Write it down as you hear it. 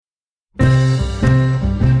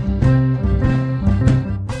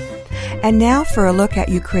And now for a look at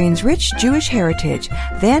Ukraine's rich Jewish heritage,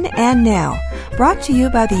 then and now, brought to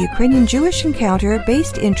you by the Ukrainian Jewish Encounter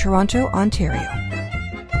based in Toronto, Ontario.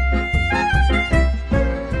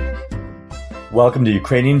 Welcome to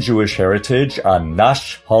Ukrainian Jewish Heritage on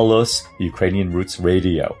Nash Holos Ukrainian Roots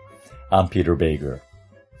Radio. I'm Peter Bager.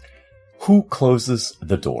 Who closes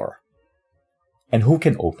the door? And who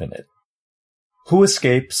can open it? Who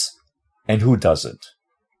escapes and who doesn't?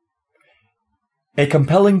 A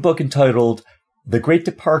compelling book entitled The Great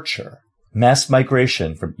Departure, Mass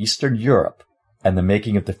Migration from Eastern Europe and the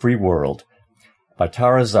Making of the Free World by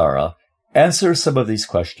Tara Zahra answers some of these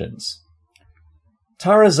questions.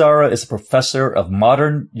 Tara Zahra is a professor of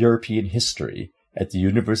modern European history at the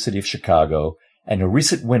University of Chicago and a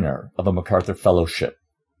recent winner of a MacArthur Fellowship.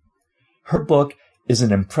 Her book is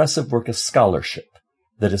an impressive work of scholarship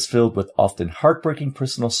that is filled with often heartbreaking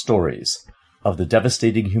personal stories of the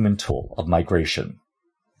devastating human toll of migration.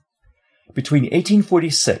 Between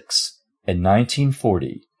 1846 and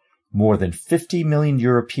 1940, more than 50 million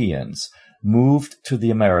Europeans moved to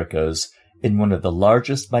the Americas in one of the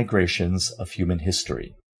largest migrations of human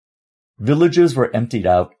history. Villages were emptied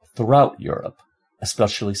out throughout Europe,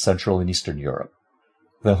 especially Central and Eastern Europe.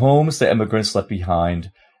 The homes the immigrants left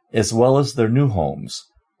behind, as well as their new homes,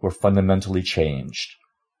 were fundamentally changed.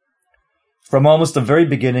 From almost the very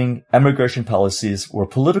beginning, immigration policies were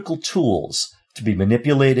political tools to be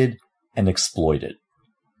manipulated and exploited.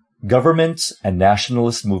 Governments and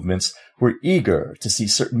nationalist movements were eager to see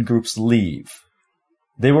certain groups leave.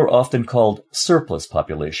 They were often called surplus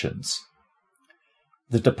populations.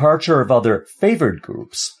 The departure of other favored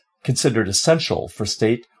groups, considered essential for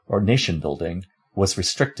state or nation building, was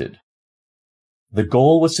restricted. The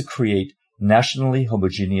goal was to create nationally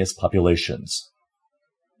homogeneous populations,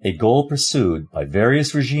 a goal pursued by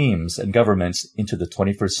various regimes and governments into the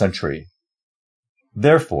 21st century.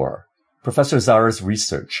 Therefore, Professor Zahra's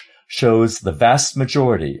research shows the vast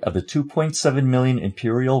majority of the 2.7 million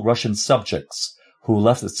Imperial Russian subjects who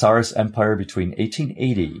left the Tsarist Empire between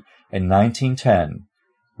 1880 and 1910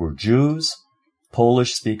 were Jews,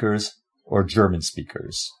 Polish speakers, or German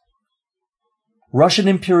speakers. Russian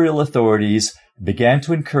imperial authorities began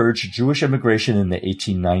to encourage Jewish immigration in the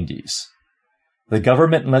 1890s. The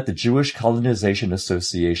government let the Jewish Colonization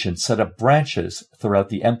Association set up branches throughout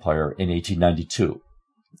the empire in 1892.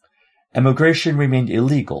 Immigration remained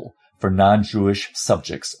illegal for non-Jewish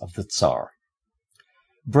subjects of the Tsar.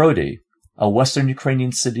 Brody, a western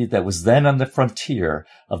Ukrainian city that was then on the frontier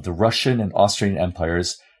of the Russian and Austrian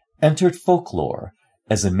empires, entered folklore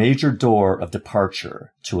as a major door of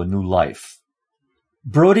departure to a new life.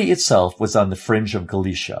 Brody itself was on the fringe of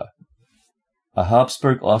Galicia, a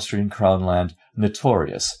Habsburg Austrian crown land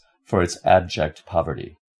notorious for its abject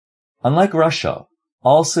poverty. Unlike Russia,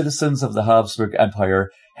 all citizens of the Habsburg Empire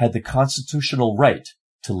had the constitutional right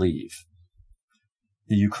to leave.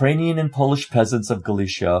 The Ukrainian and Polish peasants of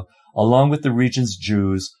Galicia, along with the region's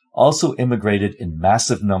Jews, also immigrated in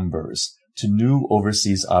massive numbers to new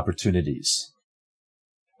overseas opportunities.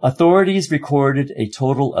 Authorities recorded a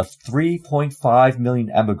total of 3.5 million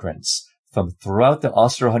immigrants from throughout the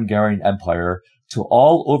Austro-Hungarian Empire to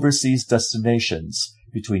all overseas destinations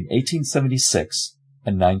between 1876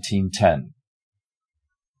 and 1910.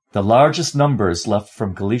 The largest numbers left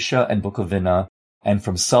from Galicia and Bukovina and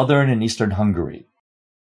from southern and eastern Hungary.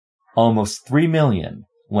 Almost 3 million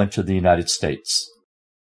went to the United States.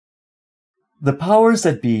 The powers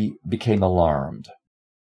that be became alarmed.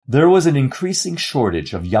 There was an increasing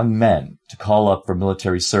shortage of young men to call up for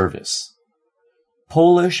military service.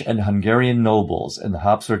 Polish and Hungarian nobles in the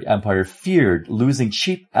Habsburg Empire feared losing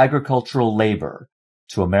cheap agricultural labor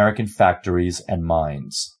to American factories and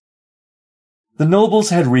mines. The nobles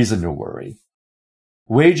had reason to worry.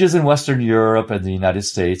 Wages in Western Europe and the United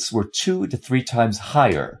States were 2 to 3 times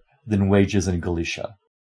higher than wages in Galicia.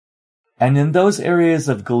 And in those areas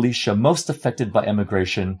of Galicia most affected by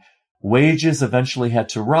immigration, wages eventually had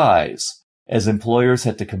to rise as employers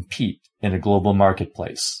had to compete in a global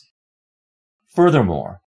marketplace.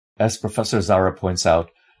 Furthermore, as Professor Zahra points out,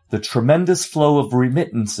 the tremendous flow of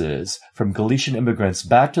remittances from Galician immigrants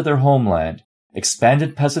back to their homeland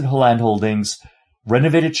expanded peasant landholdings,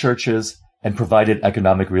 renovated churches, and provided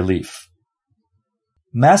economic relief.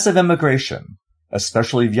 Massive immigration,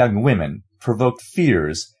 especially of young women, provoked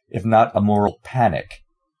fears, if not a moral panic.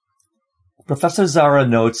 Professor Zahra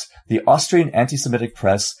notes the Austrian anti-Semitic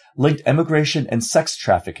press linked immigration and sex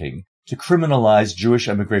trafficking to criminalize Jewish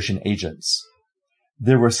immigration agents.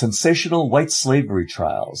 There were sensational white slavery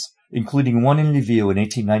trials, including one in Lviv in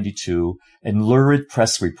 1892, and lurid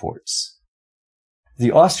press reports.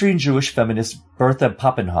 The Austrian Jewish feminist Bertha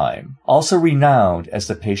Pappenheim, also renowned as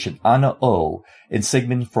the patient Anna O in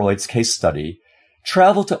Sigmund Freud's case study,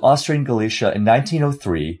 traveled to Austrian Galicia in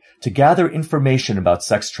 1903 to gather information about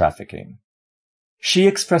sex trafficking. She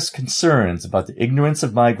expressed concerns about the ignorance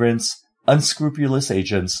of migrants, unscrupulous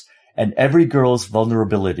agents, and every girl's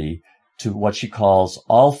vulnerability to what she calls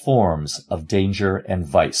all forms of danger and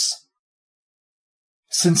vice.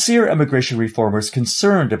 Sincere immigration reformers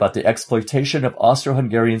concerned about the exploitation of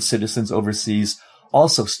Austro-Hungarian citizens overseas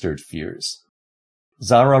also stirred fears.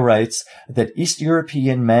 Zara writes that East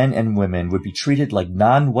European men and women would be treated like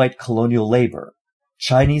non-white colonial labor,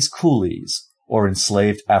 Chinese coolies, or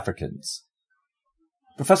enslaved Africans.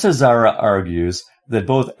 Professor Zara argues that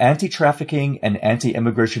both anti-trafficking and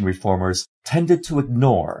anti-immigration reformers tended to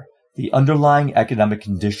ignore the underlying economic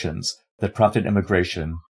conditions that prompted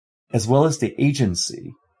immigration, as well as the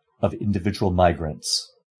agency of individual migrants.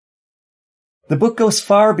 The book goes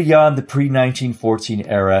far beyond the pre-1914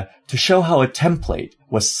 era to show how a template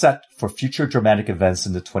was set for future dramatic events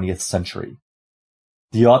in the 20th century.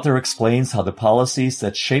 The author explains how the policies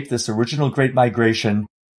that shaped this original Great Migration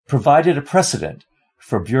provided a precedent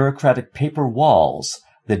for bureaucratic paper walls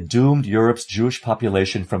that doomed Europe's Jewish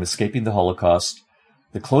population from escaping the Holocaust,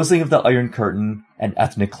 the closing of the Iron Curtain, and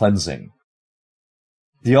ethnic cleansing.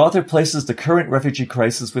 The author places the current refugee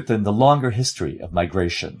crisis within the longer history of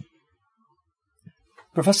migration.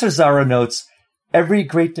 Professor Zara notes, every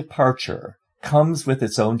great departure comes with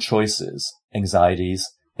its own choices, anxieties,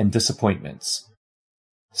 and disappointments.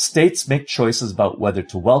 States make choices about whether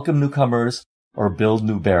to welcome newcomers or build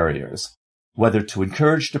new barriers, whether to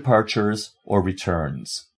encourage departures or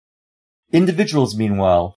returns. Individuals,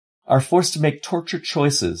 meanwhile, are forced to make tortured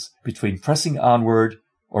choices between pressing onward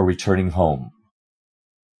or returning home.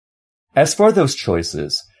 As for those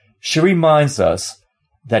choices, she reminds us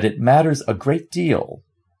that it matters a great deal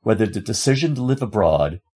whether the decision to live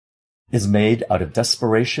abroad is made out of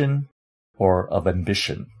desperation or of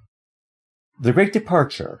ambition. The Great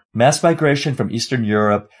Departure, Mass Migration from Eastern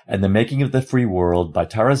Europe and the Making of the Free World by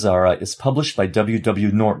Tara Zara is published by W.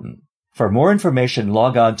 W. Norton. For more information,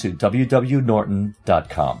 log on to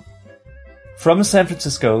www.norton.com. From San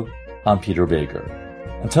Francisco, I'm Peter Baker.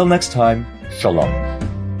 Until next time, Shalom.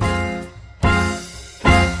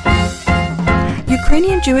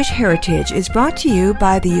 Ukrainian Jewish Heritage is brought to you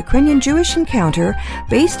by the Ukrainian Jewish Encounter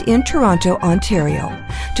based in Toronto, Ontario.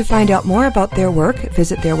 To find out more about their work,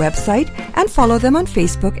 visit their website and follow them on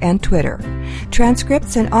Facebook and Twitter.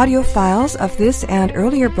 Transcripts and audio files of this and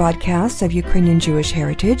earlier broadcasts of Ukrainian Jewish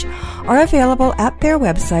Heritage are available at their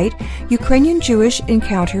website,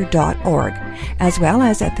 ukrainianjewishencounter.org, as well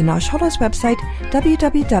as at the Nash Holos website,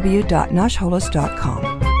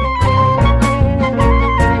 www.nashholos.com.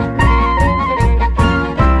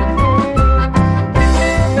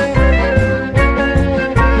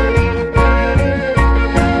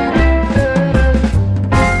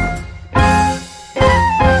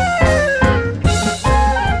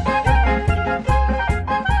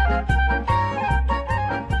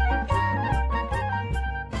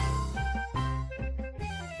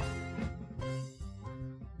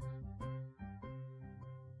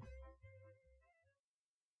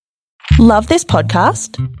 Love this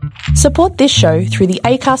podcast? Support this show through the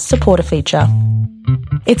Acast supporter feature.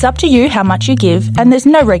 It's up to you how much you give, and there's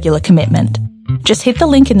no regular commitment. Just hit the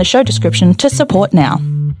link in the show description to support now.